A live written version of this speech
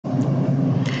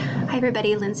Hi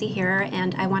everybody, Lindsay here,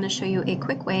 and I want to show you a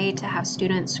quick way to have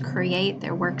students create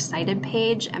their Works Cited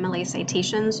page, MLA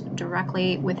citations,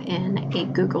 directly within a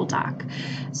Google Doc.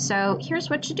 So here's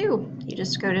what you do. You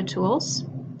just go to Tools,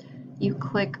 you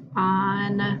click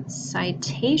on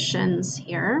Citations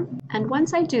here, and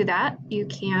once I do that, you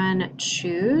can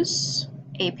choose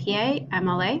APA,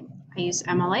 MLA. I use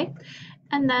MLA.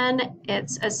 And then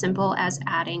it's as simple as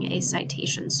adding a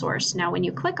citation source. Now when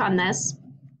you click on this,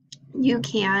 you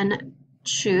can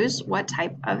choose what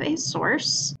type of a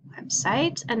source,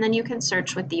 website, and then you can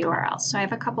search with the URL. So I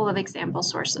have a couple of example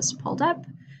sources pulled up.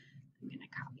 I'm going to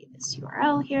copy this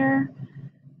URL here.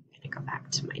 I'm going to go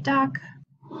back to my doc,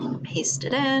 paste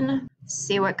it in,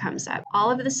 see what comes up.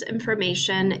 All of this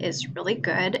information is really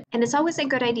good, and it's always a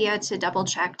good idea to double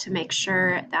check to make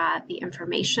sure that the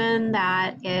information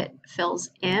that it fills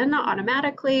in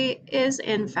automatically is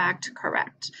in fact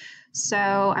correct.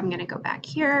 So I'm going to go back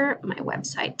here, my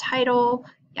website title.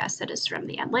 Yes, it is from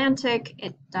The Atlantic.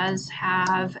 It does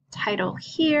have title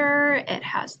here. It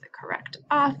has the correct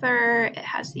author. It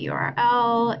has the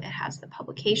URL. It has the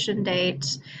publication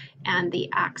date and the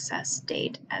access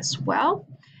date as well.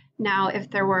 Now, if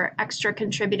there were extra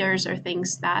contributors or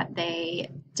things that they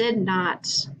did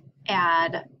not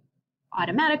add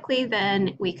automatically,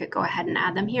 then we could go ahead and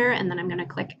add them here, and then I'm going to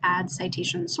click Add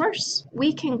Citation Source.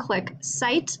 We can click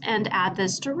Cite and add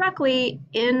this directly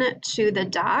into the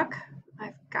doc.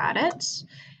 I've got it.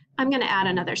 I'm going to add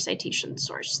another citation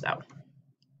source though.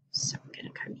 So I'm going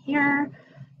to come here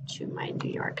to my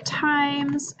New York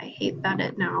Times. I hate that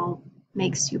it now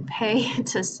makes you pay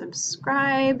to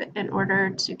subscribe in order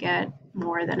to get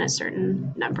more than a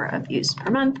certain number of views per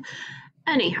month.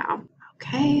 Anyhow,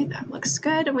 okay, that looks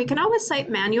good. And we can always cite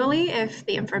manually if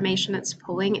the information it's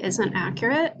pulling isn't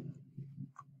accurate.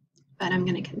 But I'm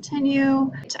going to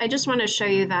continue. I just want to show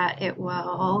you that it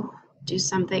will do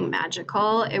something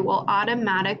magical. It will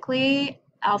automatically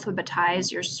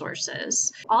alphabetize your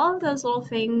sources. All of those little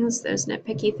things, those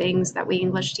nitpicky things that we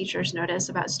English teachers notice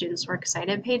about students' Works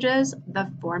Cited pages,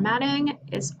 the formatting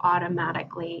is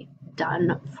automatically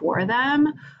done for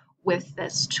them with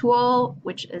this tool,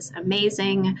 which is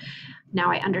amazing. Now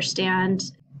I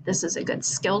understand this is a good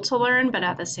skill to learn, but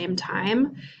at the same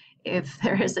time, if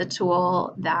there is a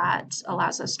tool that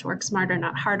allows us to work smarter,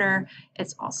 not harder,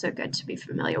 it's also good to be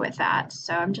familiar with that.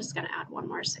 So I'm just going to add one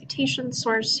more citation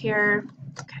source here.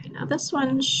 Okay, now this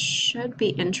one should be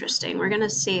interesting. We're going to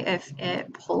see if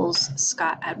it pulls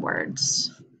Scott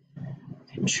Edwards.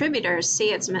 Contributors,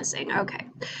 see, it's missing. Okay,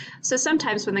 so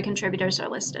sometimes when the contributors are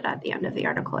listed at the end of the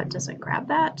article, it doesn't grab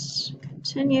that.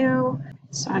 Continue.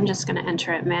 So I'm just going to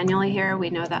enter it manually here. We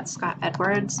know that Scott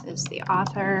Edwards is the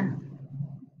author.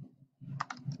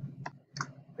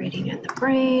 Reading in the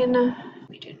Brain.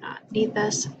 We do not need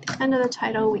this at the end of the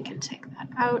title. We can take that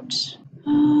out.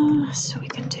 So we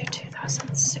can do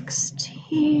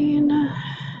 2016.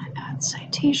 Add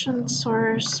citation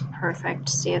source. Perfect.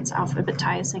 See, it's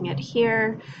alphabetizing it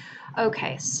here.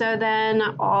 Okay, so then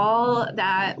all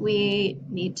that we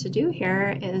need to do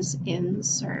here is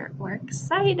insert Works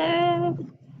Cited. And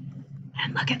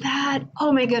look at that.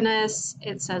 Oh my goodness.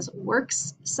 It says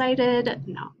Works Cited,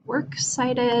 not Works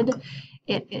Cited.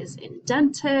 It is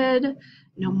indented.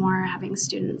 No more having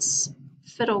students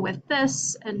fiddle with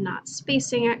this and not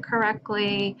spacing it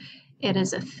correctly. It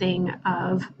is a thing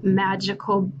of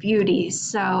magical beauty.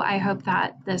 So I hope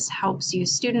that this helps you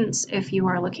students if you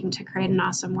are looking to create an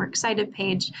awesome Works Cited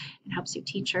page, and helps you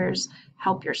teachers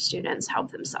help your students help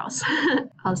themselves.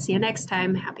 I'll see you next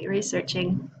time. Happy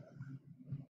researching.